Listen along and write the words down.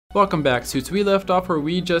Welcome back, Suits. We left off where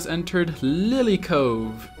we just entered Lily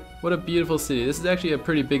Cove. What a beautiful city. This is actually a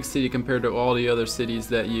pretty big city compared to all the other cities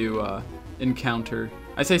that you encounter.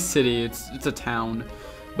 I say city, it's a town.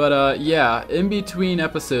 But yeah, in between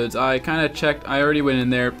episodes, I kind of checked. I already went in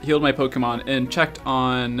there, healed my Pokemon, and checked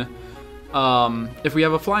on if we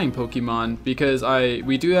have a flying Pokemon, because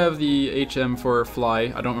we do have the HM for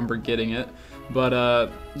fly. I don't remember getting it.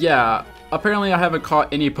 But yeah, apparently I haven't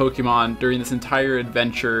caught any Pokemon during this entire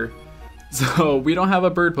adventure, so we don't have a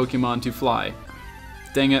bird Pokemon to fly.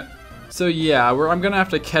 Dang it. So yeah, I'm gonna have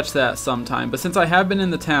to catch that sometime, but since I have been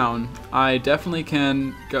in the town, I definitely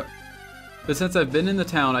can go. But since I've been in the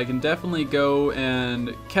town, I can definitely go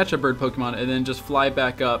and catch a bird Pokemon and then just fly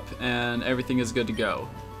back up and everything is good to go.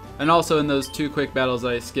 And also in those two quick battles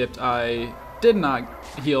I skipped, I did not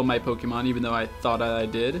heal my Pokemon, even though I thought I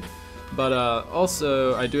did. But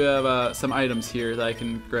also, I do have some items here that I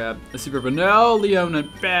can grab. A super, no, Leona,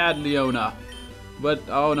 bad Leona. But,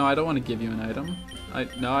 oh no, I don't want to give you an item.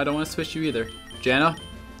 No, I don't want to switch you either. Janna,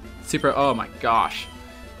 super, oh my gosh.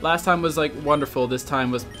 Last time was like wonderful, this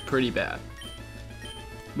time was pretty bad.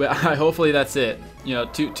 But hopefully that's it. You know,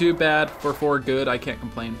 two bad for 4 good, I can't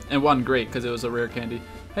complain. And 1 great, because it was a rare candy.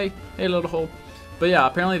 Hey, little hole. But yeah,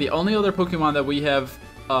 apparently the only other Pokemon that we have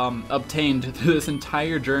obtained through this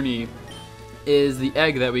entire journey is the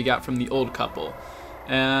egg that we got from the old couple,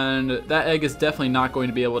 and that egg is definitely not going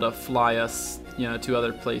to be able to fly us, you know, to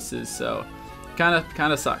other places. So, kind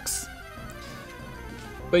of sucks.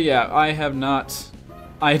 But yeah, I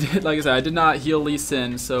did, like I said, I did not heal Lee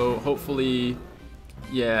Sin, so hopefully,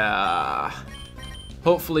 yeah,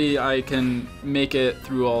 hopefully I can make it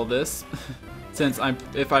through all this. Since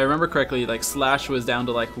if I remember correctly, like Slash was down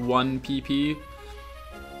to like 1 PP.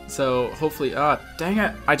 So hopefully, dang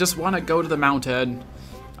it, I just want to go to the mountain.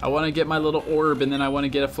 I want to get my little orb, and then I want to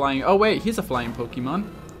get a flying, oh wait, he's a flying Pokemon.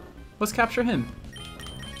 Let's capture him.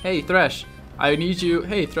 Hey, Thresh, I need you,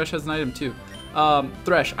 hey, Thresh has an item too.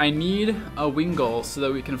 Thresh, I need a Wingull so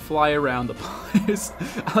that we can fly around the place.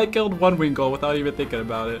 I killed 1 Wingull without even thinking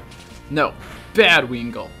about it. No, bad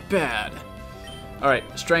Wingull, bad. All right,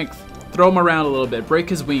 strength, throw him around a little bit, break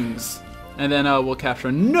his wings, and then we'll capture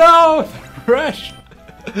him. No, Thresh!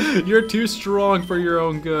 You're too strong for your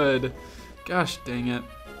own good. Gosh dang it.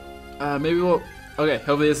 Maybe we'll... Okay,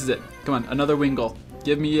 hopefully this is it. Come on, another Wingull.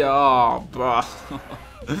 Give me... Oh,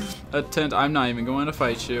 a tent. I'm not even going to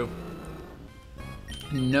fight you.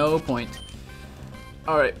 No point.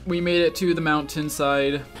 Alright, we made it to the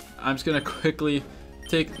mountainside. I'm just going to quickly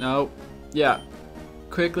take... No. Yeah.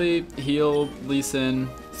 Quickly heal Lee Sin,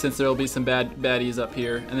 since there will be some baddies up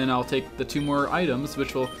here. And then I'll take the 2 more items,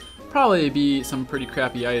 which will... probably be some pretty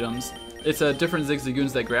crappy items. It's a different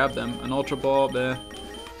Zigzagoons that grab them. An Ultra Ball,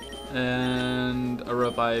 and a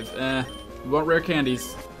Revive, We want rare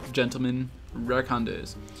candies, gentlemen. Rare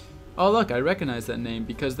candies. Oh look, I recognize that name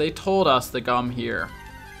because they told us to come here.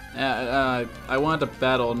 I wanted to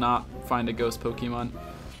battle, not find a ghost Pokemon.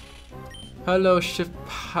 Hello,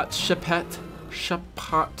 Shipet.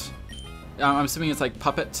 I'm assuming it's like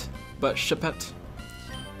puppet, but Shipet.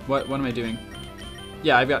 What am I doing?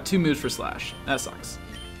 Yeah, I've got 2 moves for Slash. That sucks.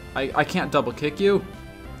 I can't double kick you.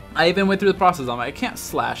 I even went through the process on it. I can't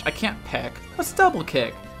slash. I can't peck. What's double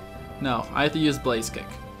kick? No, I have to use Blaze Kick.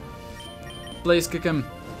 Blaze Kick him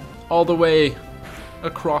all the way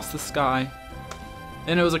across the sky.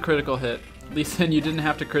 And it was a critical hit. At least then you didn't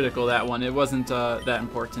have to critical that one. It wasn't that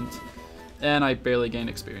important. And I barely gained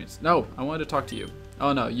experience. No, I wanted to talk to you.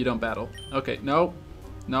 Oh no, you don't battle. Okay, no,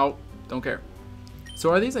 don't care. So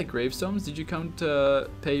are these like gravestones? Did you come to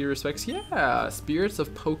pay your respects? Yeah, spirits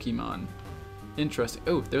of Pokemon. Interesting.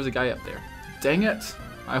 Oh, there's a guy up there. Dang it!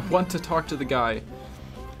 I want to talk to the guy.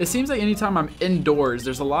 It seems like anytime I'm indoors,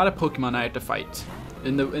 there's a lot of Pokemon I have to fight.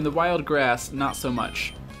 In the wild grass, not so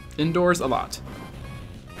much. Indoors, a lot.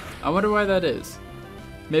 I wonder why that is.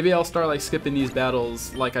 Maybe I'll start like skipping these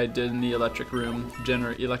battles like I did in the electric room,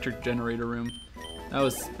 electric generator room. That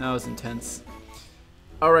was intense.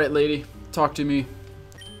 All right, lady, talk to me.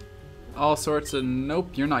 All sorts of... Nope,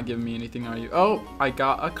 you're not giving me anything, are you? Oh, I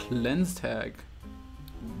got a cleanse tag.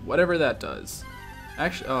 Whatever that does.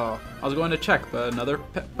 Actually, oh, I was going to check, but another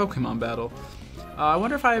Pokemon battle. I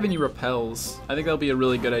wonder if I have any repels. I think that'll be a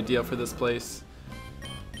really good idea for this place.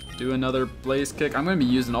 Do another Blaze Kick. I'm going to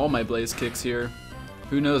be using all my Blaze Kicks here.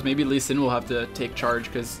 Who knows, maybe Lee Sin will have to take charge,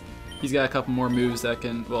 because he's got a couple more moves that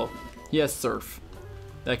can... Well, he has Surf.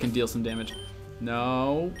 That can deal some damage.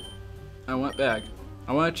 No. I went back.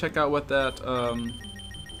 I want to check out what that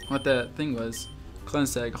thing was.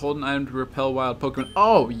 Cleanse tag. Hold an item to repel wild Pokemon.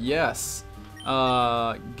 Oh yes.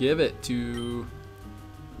 Give it to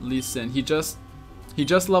Lee Sin. He just He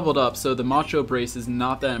just leveled up, so the Macho Brace is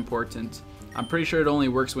not that important. I'm pretty sure it only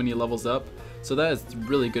works when he levels up, so that is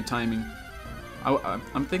really good timing.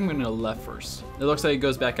 I'm thinking I'm going to left first. It looks like it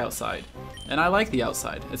goes back outside. And I like the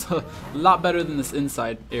outside. It's a lot better than this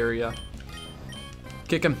inside area.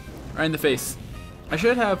 Kick him right in the face. I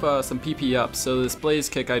should have some PP up, so this Blaze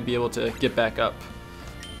Kick I'd be able to get back up.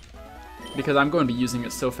 Because I'm going to be using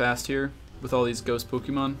it so fast here with all these ghost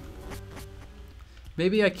Pokemon.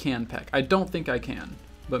 Maybe I can peck. I don't think I can,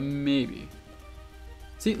 but maybe.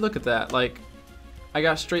 See, look at that. Like, I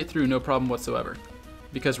got straight through, no problem whatsoever.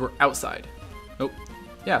 Because we're outside. Oh,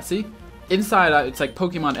 yeah, see? Inside, it's like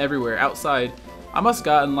Pokemon everywhere. Outside, I must have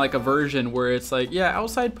gotten like a version where it's like, yeah,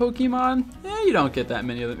 outside Pokemon, you don't get that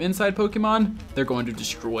many of them. Inside Pokemon, they're going to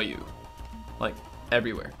destroy you. Like,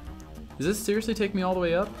 everywhere. Does this seriously take me all the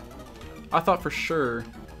way up? I thought for sure.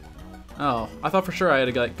 Oh, I thought for sure I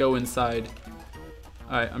had to like go inside.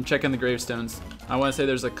 Alright, I'm checking the gravestones. I want to say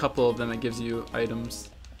there's a couple of them that gives you items.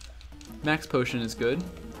 Max Potion is good.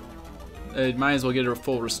 It might as well get a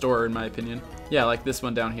full Restorer in my opinion. Yeah, like this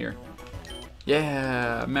one down here.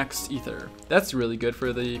 Yeah, Max Ether. That's really good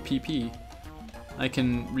for the PP. I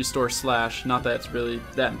can restore Slash. Not that it's really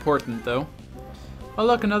that important though. Oh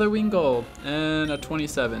look, another Wingull and a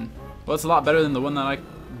 27. Well, it's a lot better than the one that I...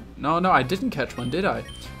 No, I didn't catch one, did I?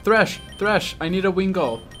 Thresh, I need a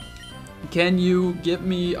Wingull. Can you give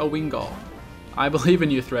me a Wingull? I believe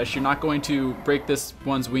in you, Thresh. You're not going to break this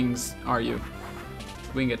one's wings, are you?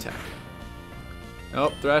 Wing attack.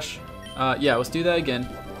 Oh, Thresh. Yeah, let's do that again,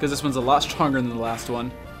 because this one's a lot stronger than the last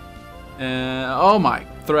one. And oh my,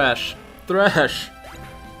 Thresh.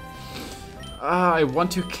 I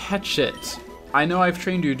want to catch it. I know I've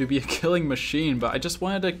trained you to be a killing machine, but I just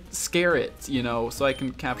wanted to scare it, you know, so I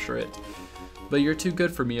can capture it. But you're too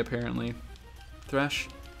good for me, apparently. Thresh,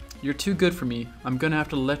 you're too good for me. I'm gonna have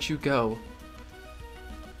to let you go.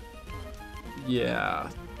 Yeah,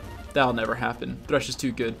 that'll never happen. Thresh is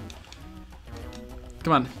too good.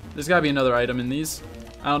 Come on, there's gotta be another item in these.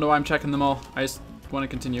 I don't know why I'm checking them all. I just want to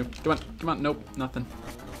continue. Come on, nope, nothing.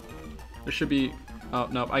 There should be, oh,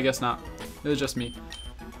 no, I guess not. It was just me.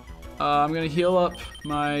 I'm gonna heal up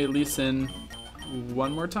my Lee Sin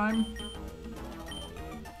one more time.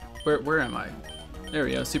 Where am I? There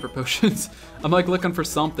we go, super potions. I'm like looking for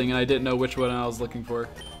something and I didn't know which one I was looking for.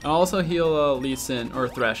 I'll also heal Lee Sin, or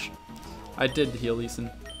Thresh. I did heal Lee Sin.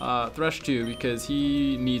 Thresh too, because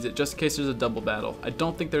he needs it just in case there's a double battle. I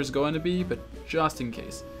don't think there's going to be, but just in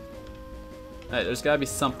case. Alright, there's gotta be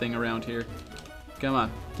something around here. Come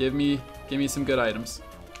on, give me some good items.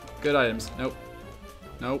 Good items. Nope.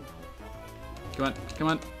 Come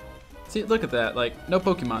on. See, look at that. Like, no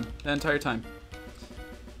Pokemon that entire time.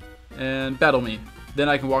 And battle me. Then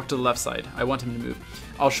I can walk to the left side. I want him to move.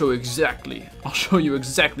 I'll show you exactly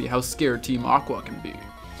how scared Team Aqua can be.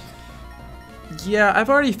 Yeah, I've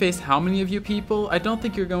already faced how many of you people? I don't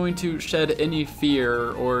think you're going to shed any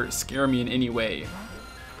fear or scare me in any way.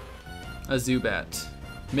 A Zubat.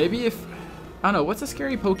 Maybe if... I don't know, what's a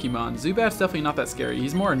scary Pokemon? Zubat's definitely not that scary.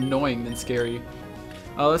 He's more annoying than scary.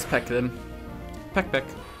 Oh, let's peck them. Peck.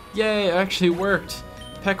 Yay, it actually worked.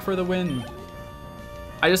 Peck for the win.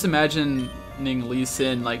 I just imagining Lee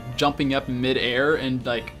Sin like jumping up in mid-air and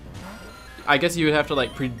like, I guess you would have to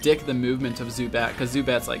like predict the movement of Zubat, because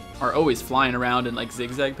Zubats like are always flying around in like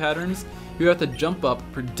zigzag patterns. You have to jump up,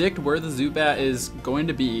 predict where the Zubat is going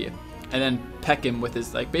to be, and then peck him with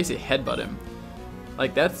his like basically headbutt him.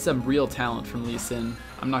 Like that's some real talent from Lee Sin.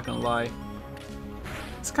 I'm not gonna lie.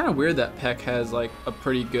 It's kind of weird that Peck has like a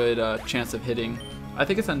pretty good chance of hitting. I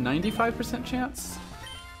think it's a 95% chance.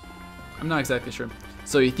 I'm not exactly sure.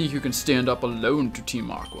 So you think you can stand up alone to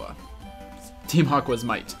Team Aqua? Team Aqua's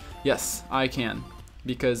might. Yes, I can.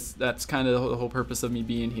 Because that's kind of the whole purpose of me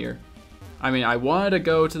being here. I mean, I wanted to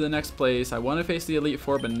go to the next place. I want to face the Elite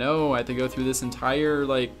Four, but no, I have to go through this entire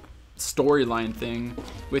like storyline thing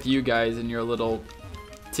with you guys and your little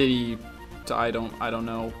titty. I don't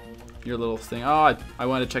know. Your little thing. Oh, I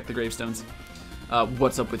want to check the gravestones.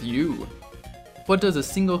 What's up with you? What does a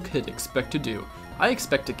single kid expect to do? I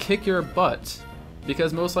expect to kick your butt,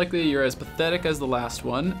 because most likely you're as pathetic as the last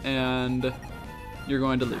one, and you're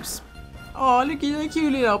going to lose. Oh, look at that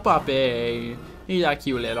cute little puppy. He's a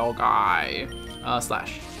cute little guy.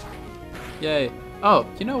 Slash. Yay. Oh,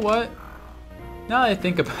 you know what? Now that I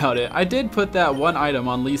think about it, I did put that one item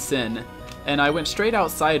on Lee Sin, and I went straight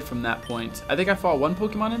outside from that point. I think I fought one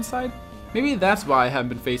Pokemon inside. Maybe that's why I haven't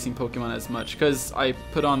been facing Pokemon as much, because I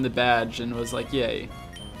put on the badge and was like, yay.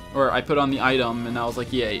 Or I put on the item and I was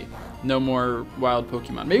like, yay. No more wild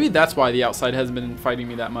Pokemon. Maybe that's why the outside hasn't been fighting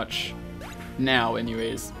me that much. Now,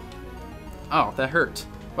 anyways. Oh, that hurt.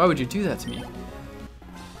 Why would you do that to me?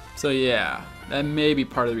 So yeah, that may be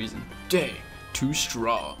part of the reason. Dang, too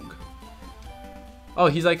strong. Oh,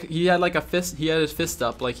 he had like a fist. He had his fist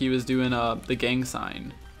up like he was doing the gang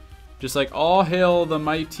sign. Just like, all hail the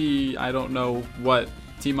mighty, I don't know what,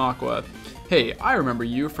 Team Aqua. Hey, I remember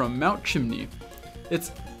you from Mount Chimney.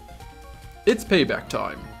 It's payback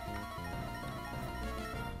time.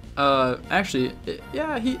 Actually,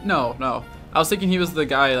 yeah, no. I was thinking he was the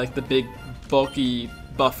guy, like the big, bulky,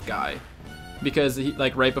 buff guy. Because he,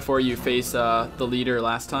 like, right before you face the leader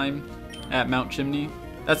last time at Mount Chimney.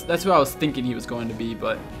 That's who I was thinking he was going to be,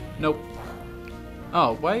 but nope.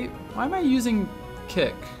 Oh, why am I using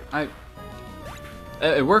kick?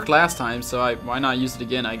 It worked last time, so why not use it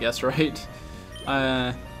again, I guess, right?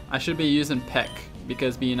 I should be using peck,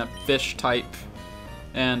 because being a fish type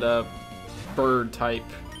and a bird type.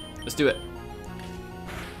 Let's do it.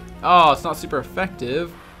 Oh, it's not super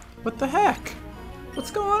effective. What the heck?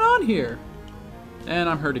 What's going on here? And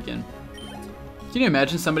I'm hurt again. Can you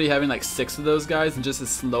imagine somebody having like 6 of those guys and just as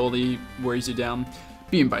slowly wears you down?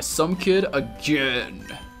 Being by some kid again.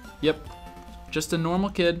 Yep, just a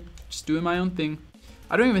normal kid, just doing my own thing.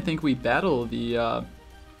 I don't even think we battle the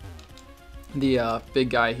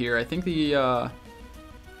big guy here. I think the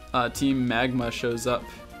Team Magma shows up,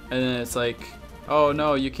 and then it's like, oh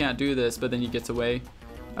no, you can't do this, but then he gets away.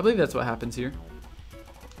 I believe that's what happens here.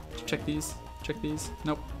 Check these. Check these.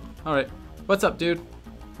 Nope. All right. What's up, dude?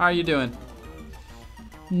 How are you doing?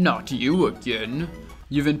 Not you again.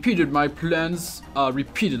 You've impeded my plans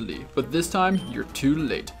repeatedly, but this time you're too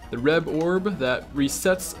late. The Red Orb that rests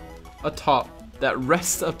atop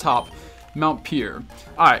Mount Pyre.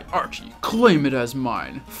 I, Archie, claim it as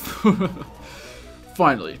mine.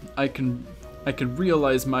 Finally, I can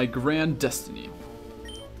realize my grand destiny.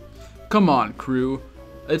 Come on, crew.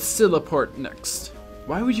 It's Silaport next.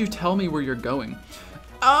 Why would you tell me where you're going?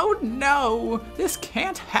 Oh no, this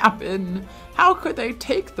can't happen. How could they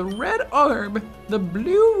take the Red Orb? The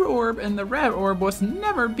Blue Orb and the Red Orb must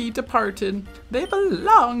never be departed. They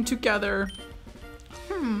belong together.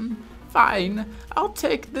 Fine. I'll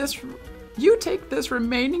take this. You take this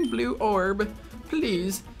remaining Blue Orb.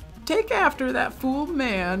 Please, take after that fool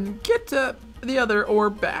man. Get the other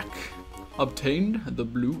orb back. Obtained the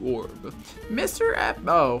Blue Orb. Mr.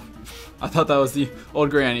 Oh, I thought that was the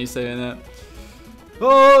old granny saying that.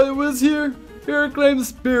 Oh, it was here. Here claim the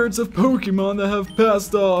spirits of Pokemon that have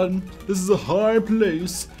passed on. This is a high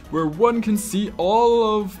place where one can see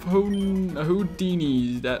all of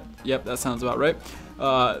Houdini. Yep, that sounds about right.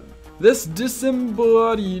 This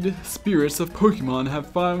disembodied spirits of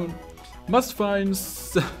Pokemon must find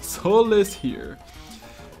solace here.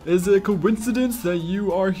 Is it a coincidence that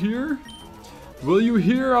you are here? Will you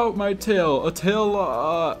hear out my tale? A tale,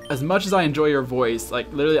 as much as I enjoy your voice,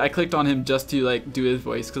 like literally I clicked on him just to like do his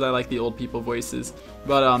voice because I like the old people voices,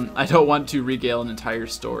 but I don't want to regale an entire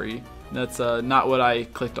story. That's not what I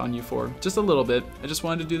clicked on you for. Just a little bit. I just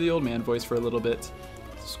wanted to do the old man voice for a little bit.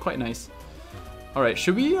 It's quite nice. Alright,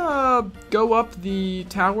 should we go up the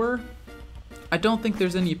tower? I don't think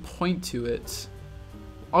there's any point to it.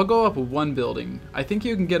 I'll go up one building. I think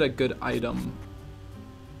you can get a good item.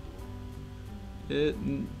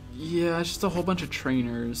 Yeah, it's just a whole bunch of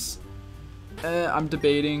trainers. I'm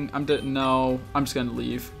debating. No, I'm just gonna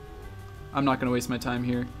leave. I'm not gonna waste my time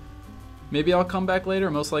here. Maybe I'll come back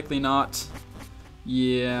later, most likely not.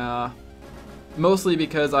 Yeah. Mostly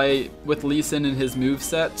because with Lee Sin and his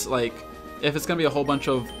moveset, like, if it's gonna be a whole bunch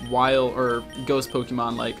of wild or ghost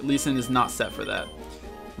Pokemon, like, Lee Sin is not set for that.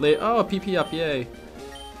 Oh, PP up, yay.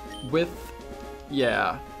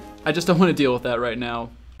 Yeah. I just don't want to deal with that right now.